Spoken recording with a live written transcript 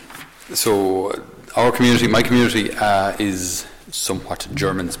So our community, my community, is somewhat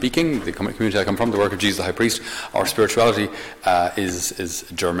German-speaking. The community I come from, the work of Jesus the High Priest, our spirituality is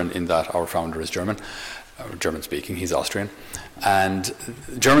German in that our founder is German, German-speaking. He's Austrian, and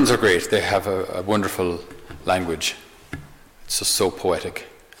Germans are great. They have a wonderful language. It's just so poetic.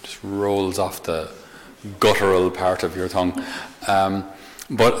 It just rolls off the guttural part of your tongue.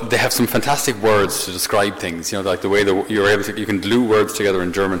 But they have some fantastic words to describe things. Like the way that you're able to, you can glue words together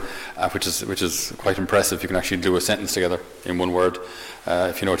in German, which is quite impressive. You can actually glue a sentence together in one word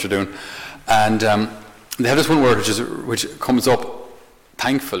if you know what you're doing. And they have this one word which comes up,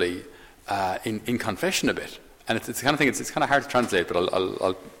 thankfully, in confession a bit. And it's the kind of thing. It's kind of hard to translate, but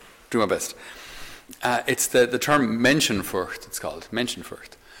I'll do my best. It's the term Menschenfurcht. It's called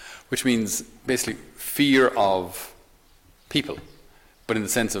Menschenfurcht, which means basically fear of people, but in the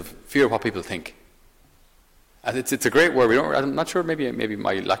sense of fear of what people think. And it's a great word. I'm not sure. Maybe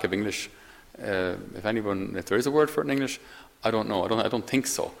my lack of English. If there is a word for it in English, I don't know. I don't think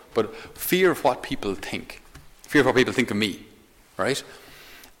so. But fear of what people think, fear of what people think of me, right?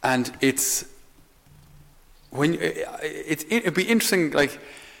 And it'd be interesting,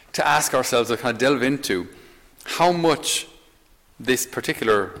 to ask ourselves, to kind of delve into how much this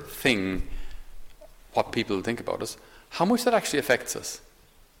particular thing, what people think about us, how much that actually affects us.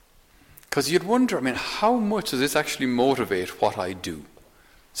 Because you'd wonder, how much does this actually motivate what I do?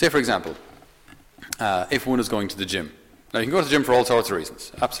 Say, for example, if one is going to the gym. Now, you can go to the gym for all sorts of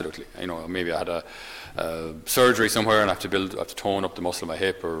reasons, absolutely. Maybe I had a surgery somewhere and I have to tone up the muscle of my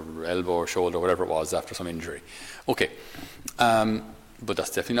hip or elbow or shoulder, whatever it was, after some injury. Okay. But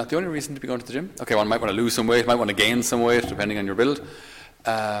that's definitely not the only reason to be going to the gym. Okay, one might want to lose some weight, might want to gain some weight, depending on your build.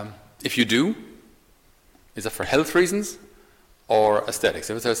 If you do, is it for health reasons or aesthetics?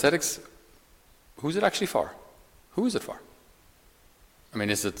 If it's aesthetics, who's it actually for? Who is it for?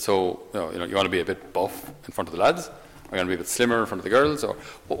 Is it so, you want to be a bit buff in front of the lads? Or you want to be a bit slimmer in front of the girls? Or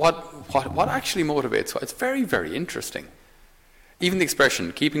what actually motivates? It's very, very interesting. Even the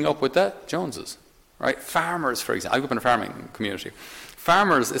expression, keeping up with the Joneses, right? Farmers, for example. I grew up in a farming community.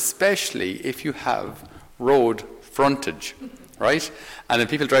 Farmers, especially if you have road frontage, right? And then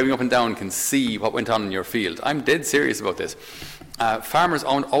people driving up and down can see what went on in your field. I'm dead serious about this. Farmers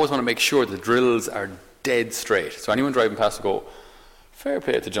always want to make sure the drills are dead straight. So anyone driving past will go, fair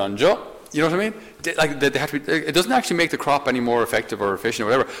play to John Joe. You know what I mean? They have to be, it doesn't actually make the crop any more effective or efficient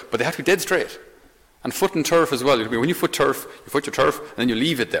or whatever, but they have to be dead straight. And foot and turf as well. When you foot turf, you foot your turf and then you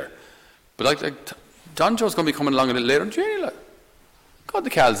leave it there. But John Joe's going to be coming along a little later. God, the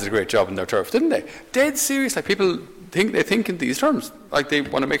Cals did a great job in their turf, didn't they? Dead serious. People think in these terms. They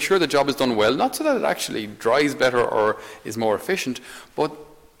want to make sure the job is done well, not so that it actually dries better or is more efficient, but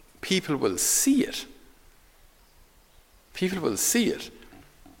people will see it. People will see it.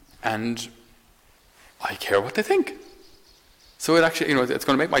 And I care what they think. So it actually, it's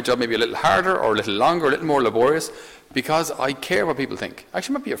going to make my job maybe a little harder or a little longer, a little more laborious, because I care what people think. I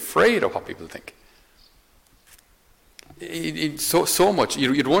actually might be afraid of what people think. So much.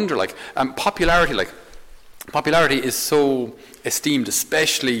 You'd wonder, popularity is so esteemed,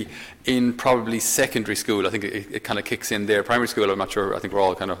 especially in probably secondary school. I think it kind of kicks in there. Primary school, I'm not sure. I think we're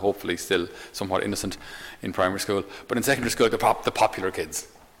all kind of hopefully still somewhat innocent in primary school. But in secondary school, the popular kids,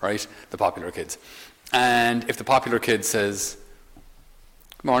 right? The popular kids. And if the popular kid says,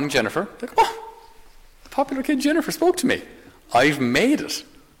 "Good morning, Jennifer," they're like, "Oh, the popular kid Jennifer spoke to me. I've made it."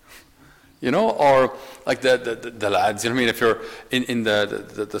 Or like the lads, if you're in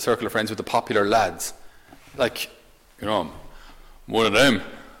the circle of friends with the popular lads, one of them,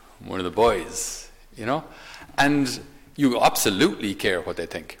 one of the boys, and you absolutely care what they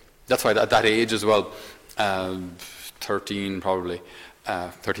think. That's why at that age as well, 13 probably,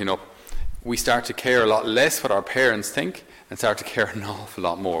 13 up, we start to care a lot less what our parents think and start to care an awful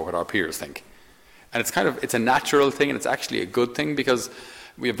lot more what our peers think. And it's a natural thing, and it's actually a good thing, because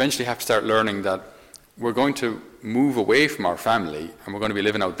we eventually have to start learning that we're going to move away from our family and we're going to be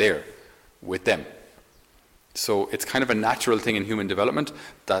living out there with them. So it's kind of a natural thing in human development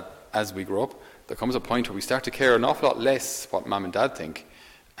that as we grow up, there comes a point where we start to care an awful lot less what mum and dad think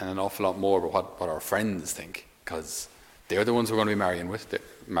and an awful lot more about what our friends think, because they're the ones we're going to be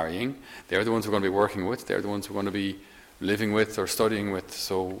marrying. They're the ones we're going to be working with. They're the ones we're going to be living with or studying with.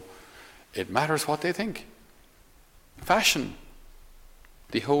 So it matters what they think. Fashion.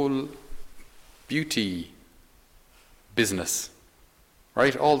 The whole beauty business,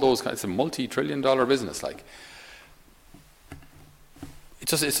 right? All those it's a multi-trillion-dollar business. I'm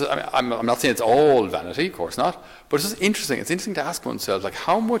not saying it's all vanity, of course not, but it's just interesting. It's interesting to ask oneself,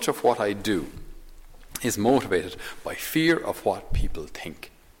 how much of what I do is motivated by fear of what people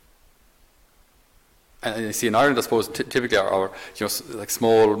think. And you see in Ireland, I suppose, typically our like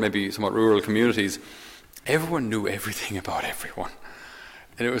small, maybe somewhat rural communities, everyone knew everything about everyone.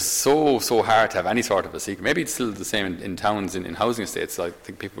 And it was so hard to have any sort of a secret. Maybe it's still the same in towns, in housing estates. I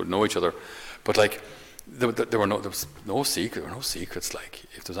think people would know each other. But like, there was no secret. There were no secrets. Like,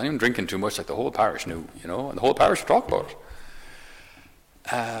 if there was anyone drinking too much, like the whole parish knew, and the whole parish would talk about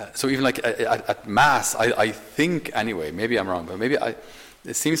it. So even like at Mass, I think anyway, maybe I'm wrong, but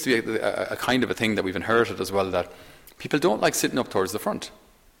it seems to be a kind of a thing that we've inherited as well, that people don't like sitting up towards the front.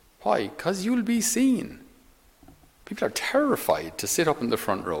 Why? Because you'll be seen. People are terrified to sit up in the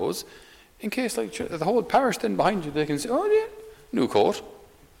front rows in case, like, the whole parish then behind you, they can say, oh yeah, new coat.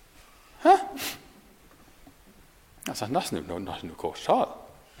 Huh? That's not a new coat at all.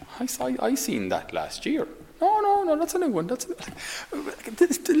 I seen that last year. No, that's a new one. That's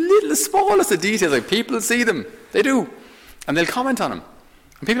the smallest of details. Like, people see them. They do. And they'll comment on them.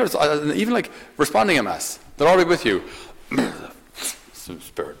 And people are even like responding at Mass. They're already with you.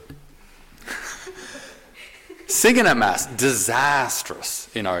 Spirit. Singing at Mass, disastrous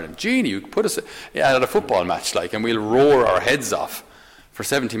in Ireland. Genie, you put us at a football match, like, and we'll roar our heads off for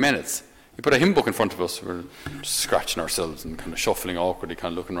 70 minutes. You put a hymn book in front of us, we're scratching ourselves and kind of shuffling awkwardly,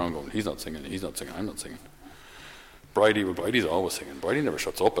 kind of looking around going, he's not singing, I'm not singing. Bridie's always singing. Bridie never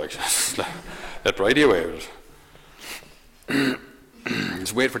shuts up, actually. Let Bridie away with it.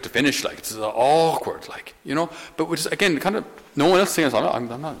 Just wait for it to finish, like, it's awkward, like, but we just, again, kind of, no one else singing, I'm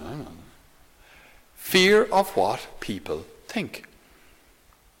not. Fear of what people think.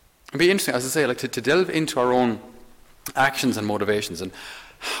 It'd be interesting, as I say, like, to delve into our own actions and motivations, and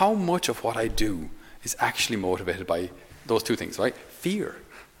how much of what I do is actually motivated by those two things, right? Fear.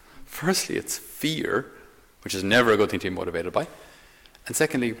 Firstly, it's fear, which is never a good thing to be motivated by. And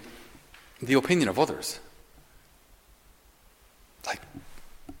secondly, the opinion of others. Like,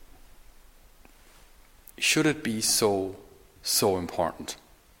 should it be so important?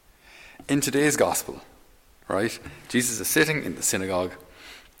 In today's gospel, right, Jesus is sitting in the synagogue,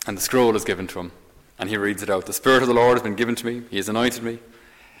 and the scroll is given to him, and he reads it out. The Spirit of the Lord has been given to me. He has anointed me.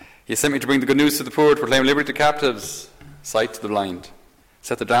 He has sent me to bring the good news to the poor, to proclaim liberty to captives, sight to the blind,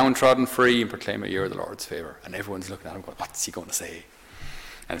 set the downtrodden free, and proclaim a year of the Lord's favour. And everyone's looking at him going, what's he going to say?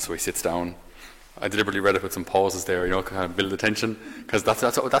 And so he sits down. I deliberately read it with some pauses there, kind of build the tension, because that's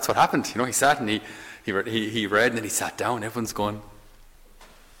what happened. He sat and he read, and then he sat down. Everyone's going,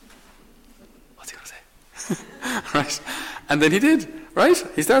 what's he going to say? Right? And then he did, right?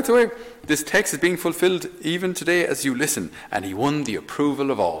 He starts away. This text is being fulfilled even today as you listen. And he won the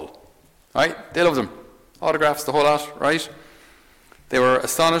approval of all. Right? They loved him. Autographs, the whole lot, right? They were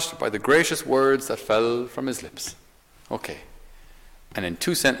astonished by the gracious words that fell from his lips. Okay. And in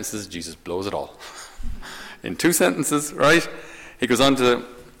 2 sentences, Jesus blows it all. In 2 sentences, right? He goes on to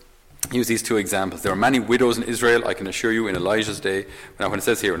use these 2 examples. There were many widows in Israel, I can assure you, in Elijah's day. Now, when it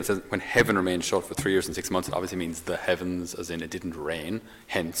says when heaven remained shut for 3 years and 6 months, it obviously means the heavens, as in it didn't rain.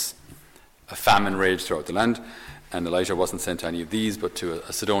 Hence, a famine raged throughout the land. And Elijah wasn't sent to any of these, but to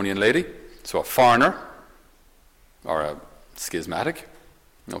a Sidonian lady. So a foreigner, or a schismatic,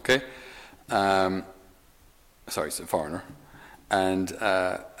 okay? It's a foreigner. And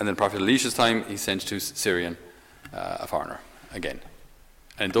then Prophet Elisha's time, he sent to Syrian, a foreigner, again.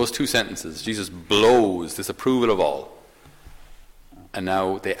 And in those 2 sentences, Jesus blows this approval of all. And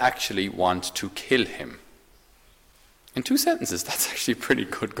now they actually want to kill him. In 2 sentences, that's actually pretty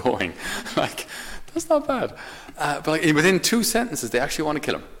good going. Like, that's not bad. But within 2 sentences, they actually want to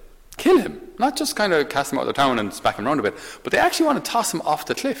kill him. Kill him. Not just kind of cast him out of the town and smack him around a bit, but they actually want to toss him off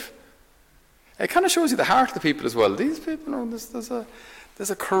the cliff. It kind of shows you the heart of the people as well. These people, there's a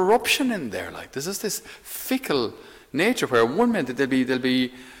corruption in there. Like, there's just this fickle nature where one minute they'll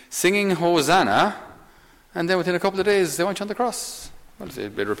be singing Hosanna, and then within a couple of days they want you on the cross. Well,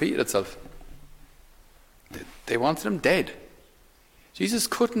 it repeated itself. They wanted him dead. Jesus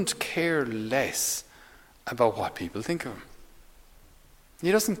couldn't care less about what people think of him.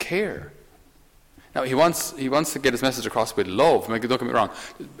 He doesn't care. Now, he wants to get his message across with love. Don't get me wrong.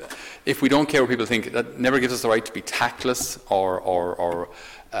 If we don't care what people think, that never gives us the right to be tactless or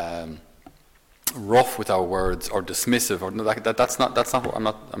rough with our words or dismissive. Or that's not. I'm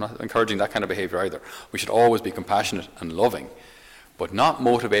not encouraging that kind of behaviour either. We should always be compassionate and loving, but not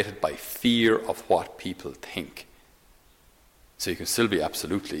motivated by fear of what people think. So you can still be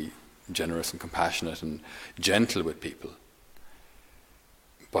absolutely generous and compassionate and gentle with people,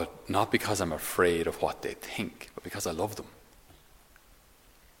 but not because I'm afraid of what they think, but because I love them.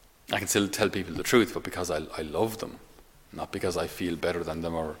 I can still tell people the truth, but because I love them, not because I feel better than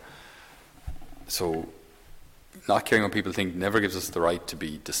them. So not caring what people think never gives us the right to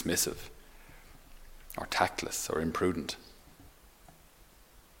be dismissive. or tactless or imprudent.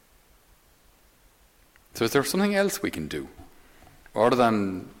 So is there something else we can do rather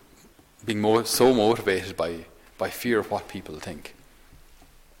than being so motivated by fear of what people think?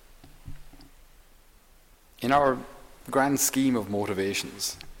 In our grand scheme of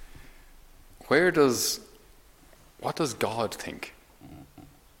motivations, what does God think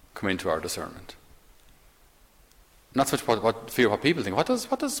come into our discernment? Not so much what fear of what people think. What does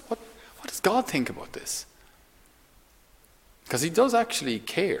God think about this? Because he does actually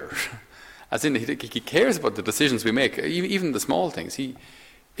care. As in, he cares about the decisions we make, even the small things.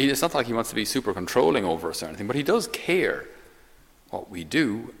 It's not like he wants to be super controlling over us or anything, but he does care what we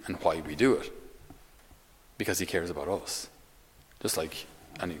do and why we do it. Because he cares about us. Just like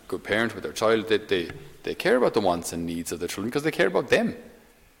any good parent with their child, they care about the wants and needs of their children because they care about them.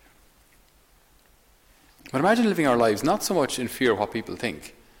 But imagine living our lives not so much in fear of what people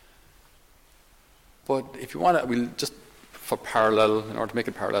think, but if you want to, we'll just, for parallel, in order to make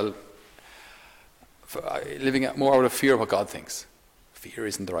it parallel, living more out of fear of what God thinks. Fear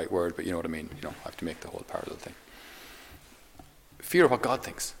isn't the right word, but you know what I mean. I have to make the whole parallel thing. Fear of what God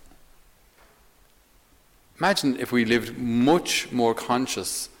thinks. Imagine if we lived much more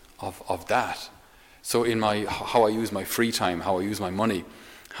conscious of that. So in how I use my free time, how I use my money,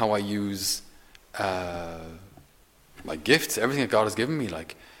 how I use my gifts, everything that God has given me,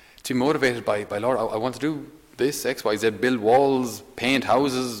 like to be motivated by Lord, I want to do this, X, Y, Z, build walls, paint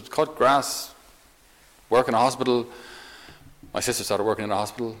houses, cut grass, work in a hospital. My sister started working in a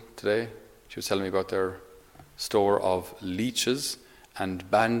hospital today. She was telling me about their store of leeches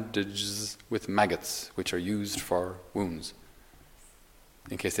and bandages with maggots, which are used for wounds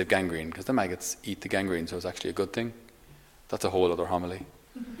in case they have gangrene, because the maggots eat the gangrene, so it's actually a good thing. That's a whole other homily.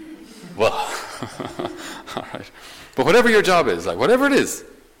 Well, all right. But whatever your job is, like whatever it is,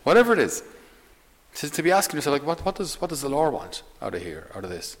 to be asking yourself, like, what does the Lord want out of here, out of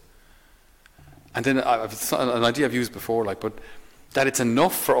this? And then it's an idea I've used before, like, but that it's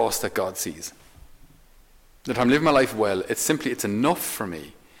enough for us that God sees. That I'm living my life well, it's enough for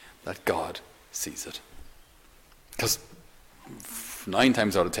me that God sees it. Because 9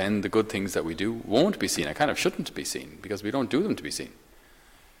 times out of 10, the good things that we do won't be seen. I kind of shouldn't be seen, because we don't do them to be seen.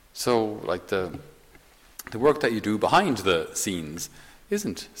 So, like the work that you do behind the scenes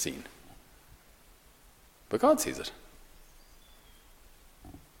isn't seen. But God sees it.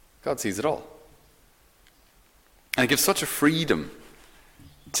 God sees it all. And it gives such a freedom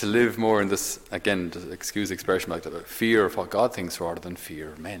to live more in this, again, to excuse the expression, like the fear of what God thinks rather than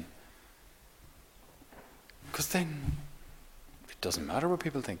fear of men. Because then it doesn't matter what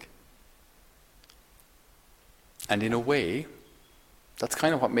people think. And in a way, that's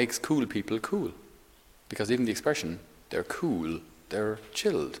kind of what makes cool people cool. Because even the expression, they're cool, they're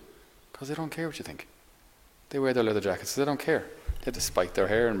chilled, because they don't care what you think. They wear their leather jackets, so they don't care. They have to spike their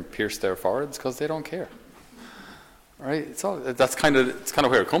hair and pierce their foreheads because they don't care. Right? It's kind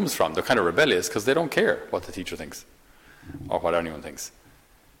of where it comes from. They're kind of rebellious because they don't care what the teacher thinks or what anyone thinks.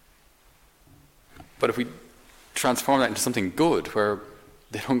 But if we transform that into something good, where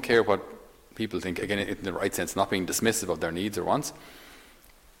they don't care what people think, again, in the right sense, not being dismissive of their needs or wants,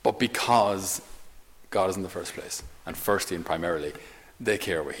 but because God is in the first place, and firstly and primarily, they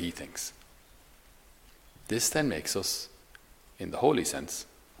care what He thinks. This then makes us, in the holy sense,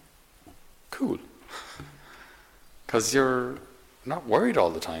 cool. Because you're not worried all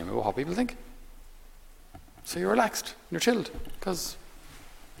the time about what people think. So you're relaxed, you're chilled, because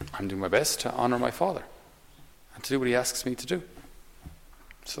I'm doing my best to honour my Father and to do what He asks me to do.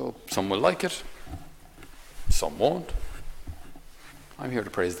 So some will like it, some won't. I'm here to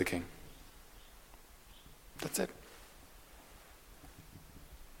praise the King. That's it.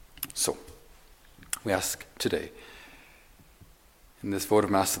 So, we ask today, in this vote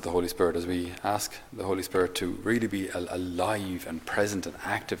of Mass to the Holy Spirit, as we ask the Holy Spirit to really be alive and present and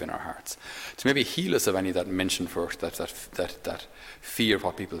active in our hearts, to maybe heal us of any of that mentioned first, that fear of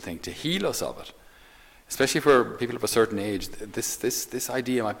what people think, to heal us of it. Especially for people of a certain age, this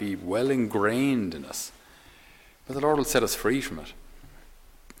idea might be well ingrained in us. But the Lord will set us free from it.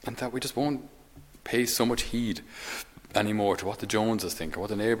 And that we just won't pay so much heed anymore to what the Joneses think, or what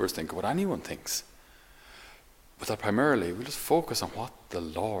the neighbours think, or what anyone thinks. But that primarily we'll just focus on what the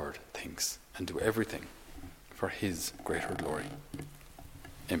Lord thinks and do everything for His greater glory.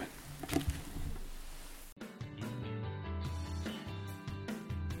 Amen.